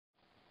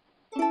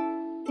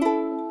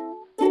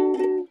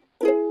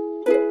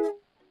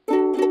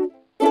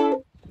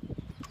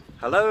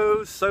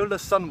Hello solar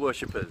sun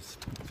worshippers.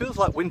 Feels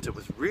like winter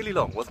was really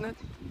long, wasn't it?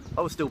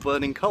 I was still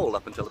burning coal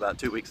up until about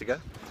 2 weeks ago.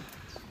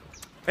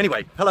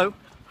 Anyway, hello,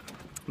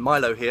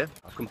 Mylo here.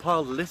 I've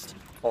compiled a list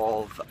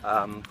of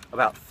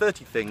about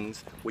 30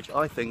 things which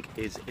I think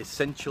is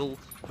essential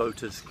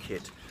boater's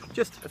kit.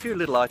 Just a few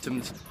little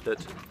items that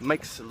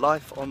makes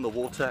life on the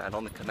water and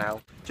on the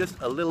canal just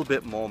a little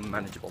bit more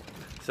manageable.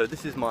 So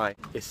this is my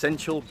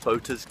essential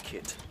boater's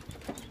kit.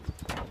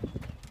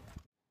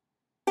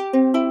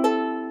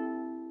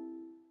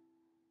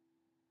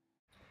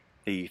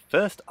 The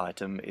first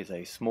item is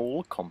a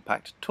small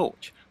compact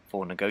torch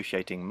for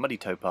negotiating muddy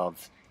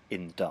towpaths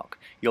in the dark.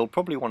 You'll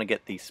probably want to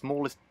get the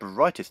smallest,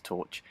 brightest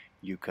torch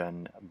you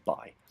can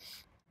buy.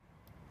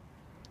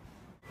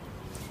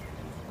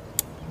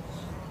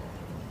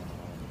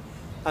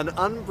 An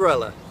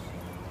umbrella.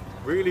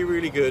 Really,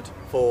 really good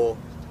for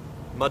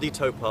muddy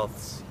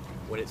towpaths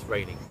when it's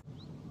raining.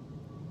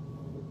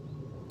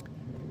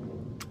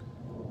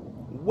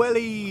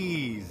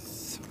 Wellies!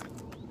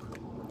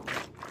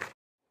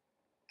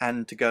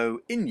 And to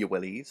go in your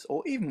wellies,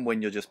 or even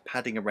when you're just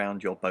padding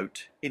around your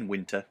boat in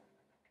winter,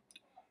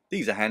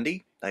 these are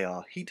handy. They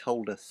are heat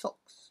holder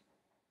socks.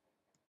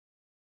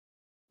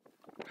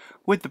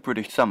 With the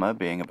British summer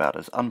being about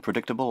as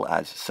unpredictable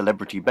as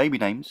celebrity baby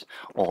names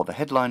or the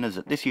headliners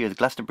at this year's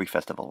Glastonbury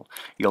Festival,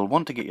 you'll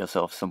want to get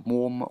yourself some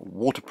warm,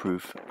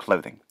 waterproof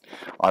clothing.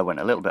 I went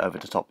a little bit over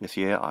the top this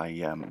year.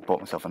 I bought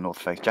myself a North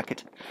Face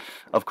jacket.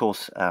 Of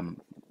course,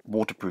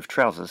 waterproof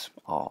trousers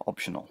are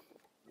optional.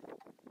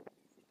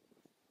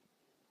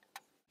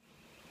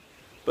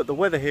 But the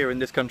weather here in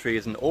this country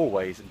isn't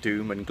always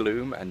doom and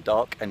gloom and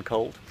dark and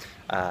cold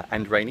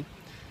and rainy.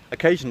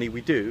 Occasionally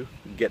we do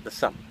get the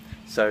sun.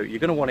 So you're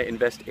going to want to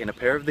invest in a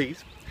pair of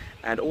these,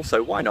 and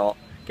also, why not,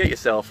 get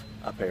yourself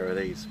a pair of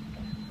these.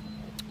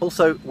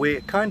 Also,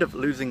 we're kind of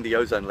losing the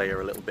ozone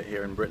layer a little bit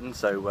here in Britain,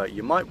 so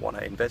you might want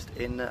to invest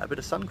in a bit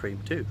of sun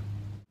cream too.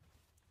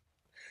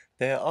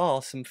 There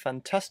are some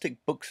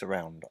fantastic books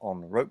around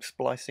on rope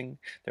splicing,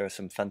 there are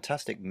some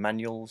fantastic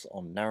manuals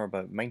on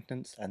narrowboat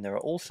maintenance, and there are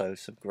also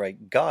some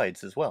great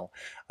guides as well.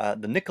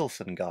 The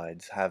Nicholson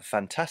guides have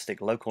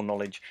fantastic local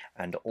knowledge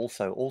and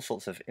also all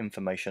sorts of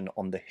information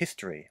on the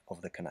history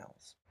of the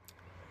canals.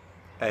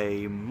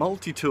 A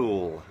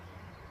multi-tool.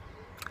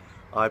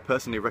 I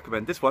personally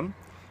recommend this one.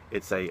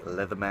 It's a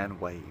Leatherman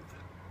Wave.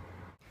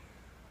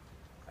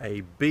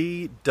 A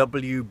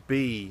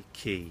BWB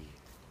key.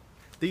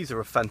 These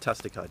are a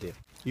fantastic idea.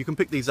 You can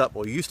pick these up,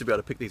 or you used to be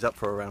able to pick these up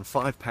for around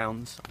 £5.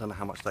 I don't know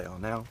how much they are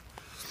now.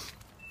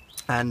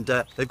 And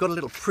they've got a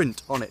little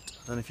print on it.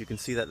 I don't know if you can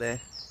see that there.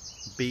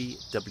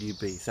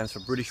 BWB stands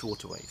for British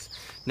Waterways.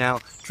 Now,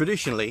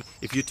 traditionally,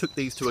 if you took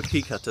these to a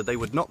key cutter, they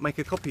would not make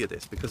a copy of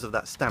this because of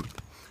that stamp.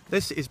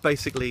 This is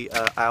basically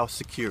our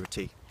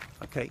security.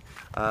 Okay,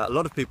 a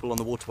lot of people on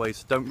the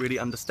waterways don't really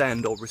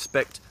understand or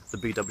respect the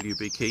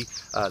BWB key.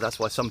 That's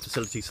why some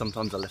facilities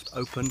sometimes are left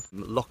open.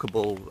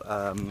 Lockable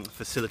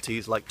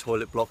facilities like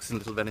toilet blocks in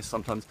Little Venice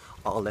sometimes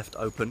are left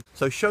open.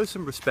 So show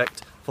some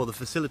respect for the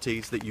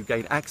facilities that you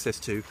gain access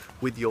to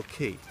with your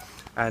key,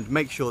 and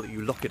make sure that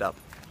you lock it up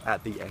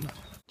at the end.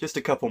 Just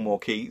a couple more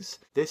keys.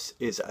 This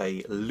is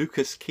a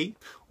Lucas key,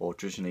 or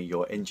traditionally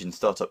your engine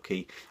startup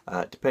key,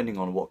 depending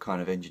on what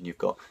kind of engine you've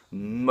got.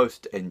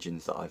 Most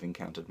engines that I've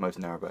encountered, most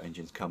narrowboat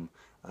engines, come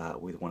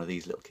with one of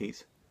these little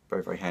keys.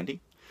 Very, very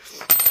handy.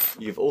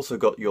 You've also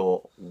got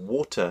your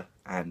water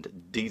and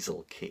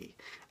diesel key.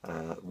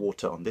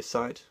 Water on this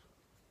side,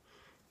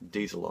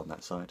 diesel on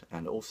that side,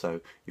 and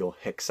also your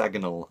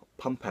hexagonal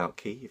pump out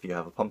key if you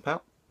have a pump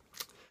out.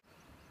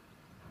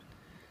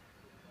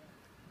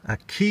 A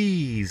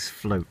keys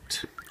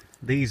float.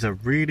 These are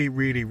really,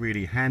 really,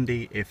 really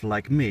handy if,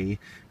 like me,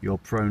 you're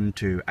prone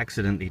to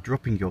accidentally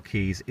dropping your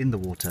keys in the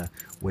water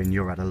when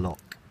you're at a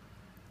lock.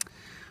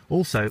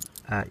 Also,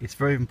 it's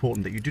very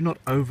important that you do not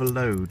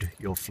overload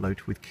your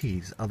float with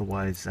keys,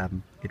 otherwise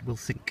it will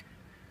sink.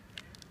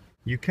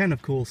 You can,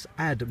 of course,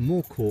 add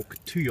more cork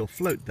to your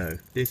float though.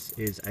 This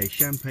is a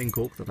champagne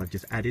cork that I've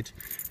just added,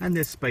 and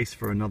there's space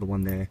for another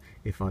one there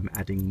if I'm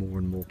adding more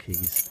and more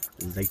keys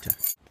later.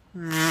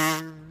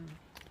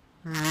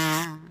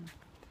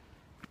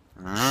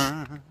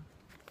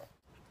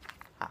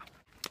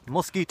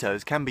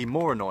 Mosquitoes can be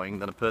more annoying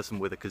than a person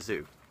with a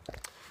kazoo.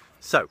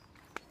 So,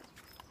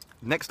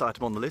 next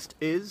item on the list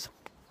is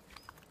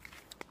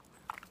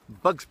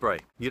bug spray.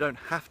 You don't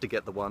have to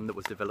get the one that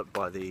was developed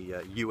by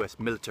the US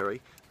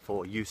military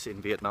for use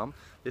in Vietnam.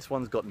 This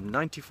one's got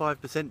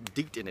 95%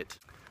 DEET in it.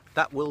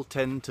 That will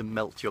tend to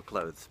melt your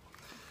clothes.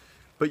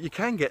 But you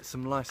can get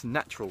some nice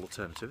natural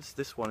alternatives.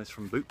 This one is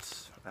from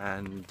Boots,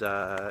 and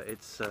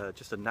it's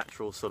just a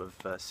natural sort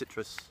of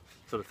citrus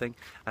sort of thing,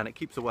 and it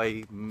keeps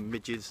away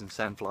midges and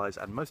sandflies,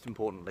 and most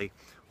importantly,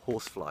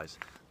 horseflies.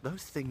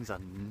 Those things are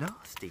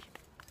nasty.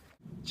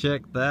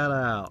 Check that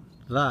out.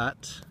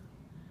 That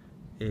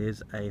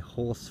is a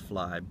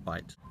horsefly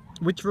bite.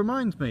 Which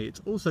reminds me,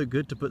 it's also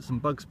good to put some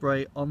bug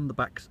spray on the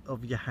backs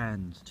of your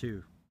hands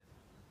too.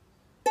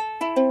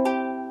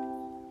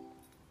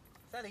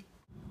 Sally.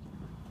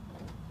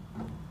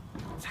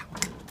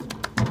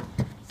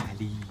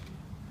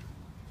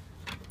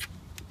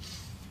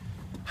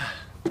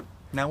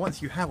 Now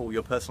once you have all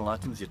your personal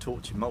items, your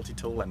torch, your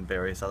multi-tool and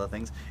various other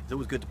things, it's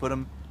always good to put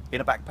them in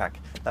a backpack.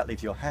 That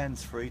leaves your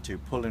hands free to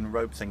pull in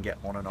ropes and get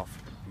on and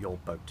off your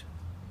boat.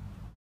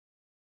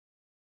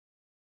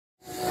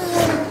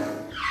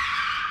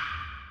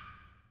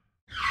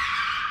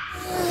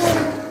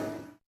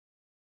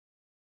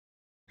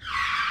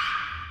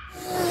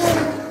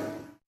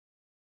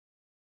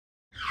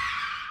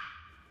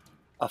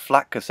 A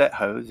flat cassette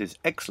hose is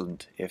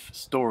excellent if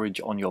storage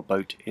on your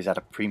boat is at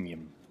a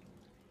premium.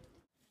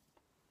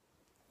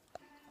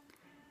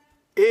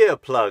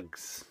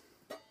 Earplugs.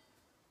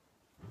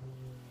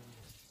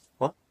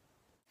 What?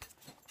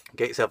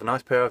 Get yourself a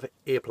nice pair of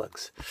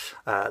earplugs.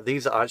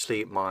 These are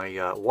actually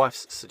my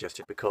wife's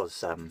suggested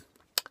because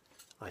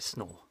I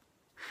snore.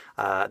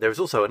 There is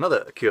also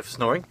another cure for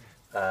snoring,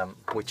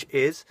 which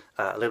is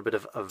a little bit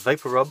of a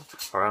vapor rub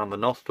around the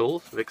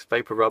nostrils. Vicks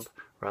vapor rub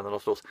around the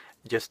nostrils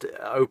just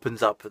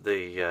opens up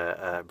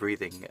the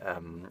breathing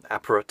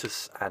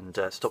apparatus and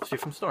stops you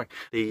from snoring.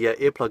 The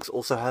earplugs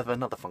also have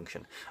another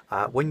function.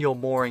 When you're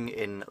mooring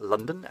in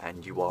London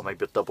and you are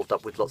maybe doubled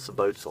up with lots of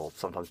boats, or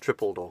sometimes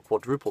tripled or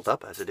quadrupled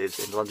up as it is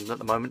in London at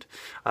the moment,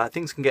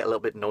 things can get a little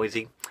bit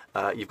noisy.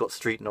 You've got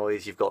street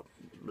noise, you've got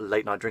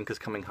late night drinkers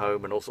coming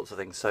home and all sorts of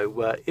things. So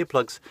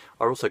earplugs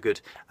are also good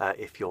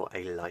if you're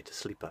a light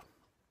sleeper.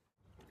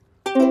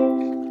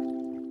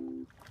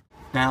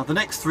 Now the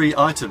next three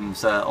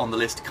items on the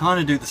list kind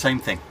of do the same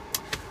thing.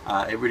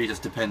 It really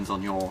just depends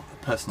on your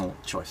personal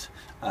choice.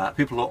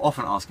 People are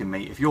often asking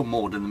me, if you're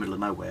moored in the middle of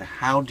nowhere,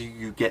 how do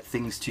you get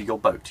things to your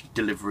boat?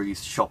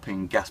 Deliveries,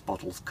 shopping, gas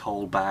bottles,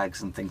 coal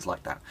bags and things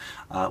like that.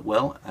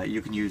 Well,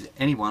 you can use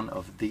any one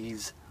of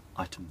these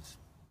items.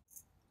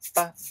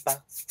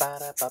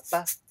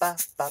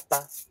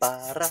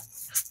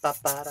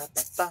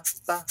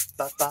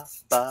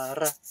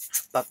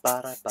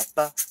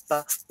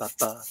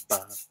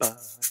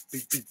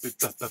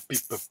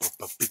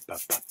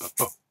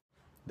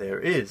 There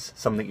is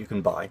something you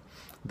can buy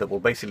that will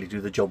basically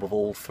do the job of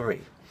all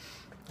three.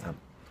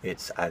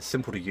 It's as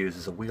simple to use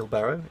as a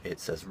wheelbarrow,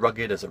 it's as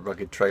rugged as a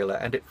rugged trailer,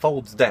 and it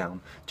folds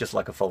down just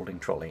like a folding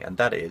trolley, and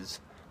that is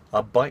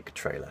a bike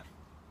trailer.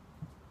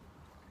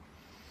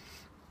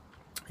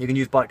 You can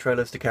use bike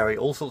trailers to carry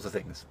all sorts of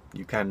things.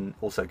 You can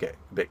also get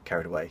a bit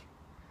carried away,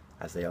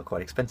 as they are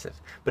quite expensive.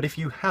 But if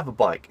you have a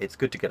bike, it's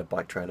good to get a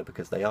bike trailer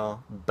because they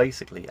are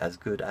basically as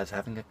good as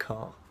having a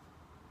car.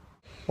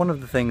 One of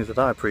the things that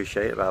I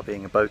appreciate about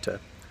being a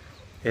boater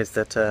is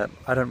that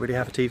I don't really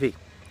have a TV.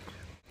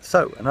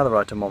 So another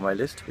item on my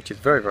list, which is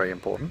very, very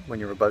important when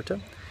you're a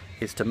boater,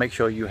 is to make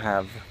sure you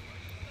have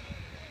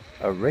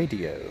a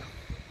radio.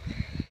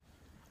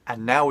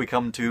 And now we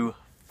come to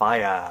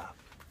fire.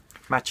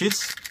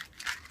 Matches,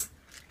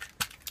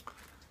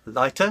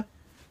 lighter,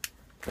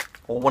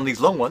 or one of these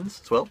long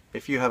ones as well.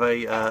 If you have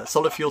a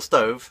solid fuel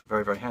stove,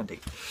 very, very handy.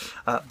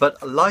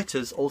 But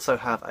lighters also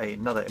have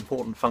another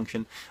important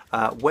function.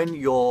 When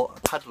your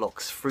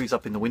padlocks freeze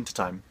up in the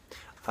wintertime,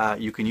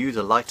 you can use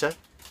a lighter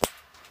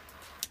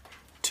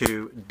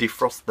to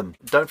defrost them.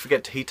 Don't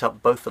forget to heat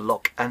up both the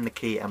lock and the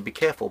key, and be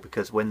careful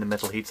because when the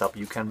metal heats up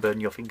you can burn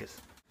your fingers.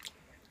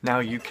 Now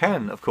you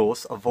can of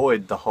course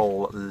avoid the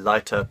whole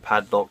lighter,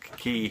 padlock,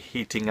 key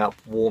heating up,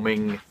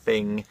 warming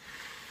thing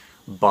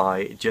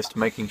by just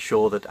making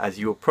sure that as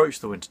you approach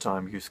the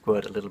wintertime you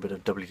squirt a little bit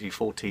of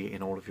WD-40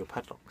 in all of your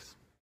padlocks.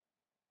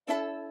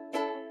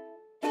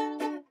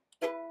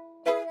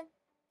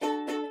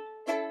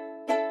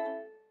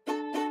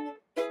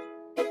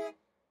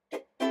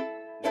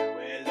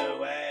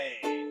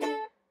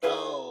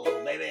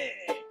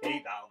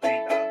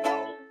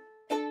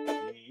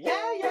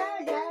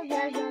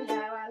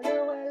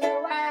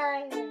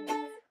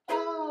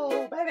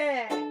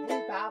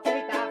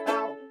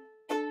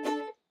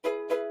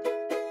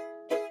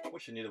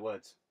 You knew the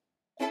words.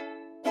 You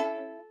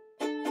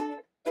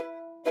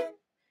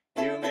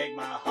make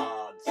my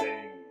heart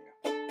sing.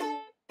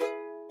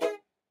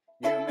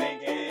 You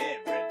make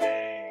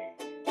everything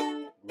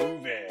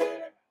groovy.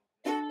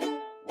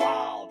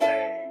 Wild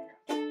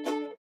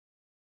thing.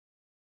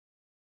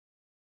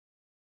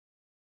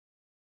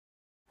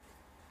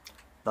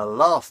 The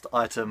last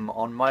item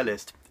on my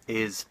list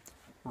is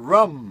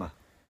rum.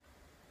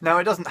 Now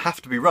it doesn't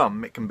have to be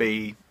rum, it can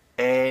be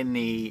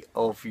any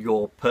of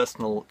your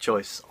personal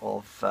choice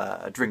of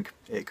a drink.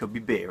 It could be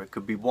beer, it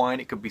could be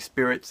wine, it could be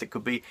spirits, it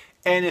could be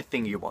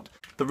anything you want.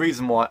 The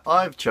reason why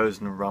I've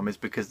chosen rum is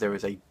because there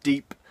is a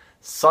deep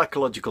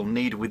psychological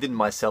need within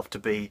myself to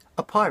be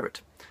a pirate.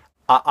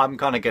 I'm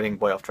kind of getting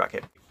way off track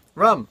here.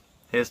 Rum!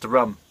 Here's to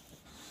rum.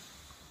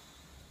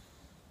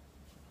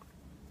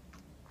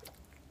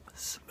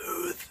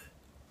 Smooth.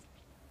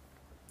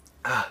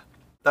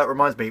 That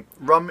reminds me,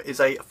 rum is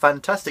a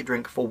fantastic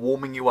drink for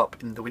warming you up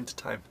in the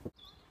wintertime.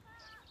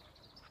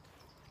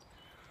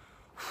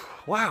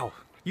 Wow,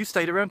 you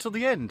stayed around till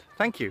the end.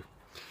 Thank you.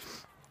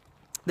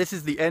 This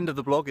is the end of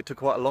the blog. It took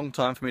quite a long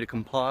time for me to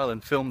compile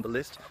and film the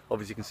list.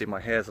 Obviously you can see my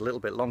hair's a little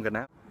bit longer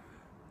now.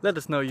 Let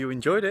us know you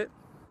enjoyed it.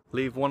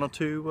 leave 1 or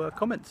 2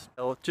 comments.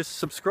 Or just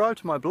subscribe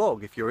to my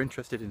blog if you're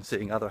interested in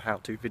seeing other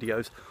how-to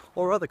videos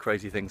or other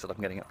crazy things that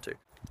I'm getting up to.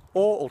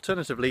 Or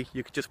alternatively,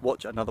 you could just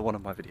watch another one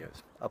of my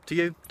videos. Up to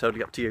you,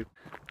 totally up to you.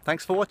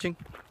 Thanks for watching.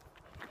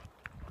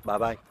 Bye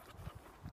bye.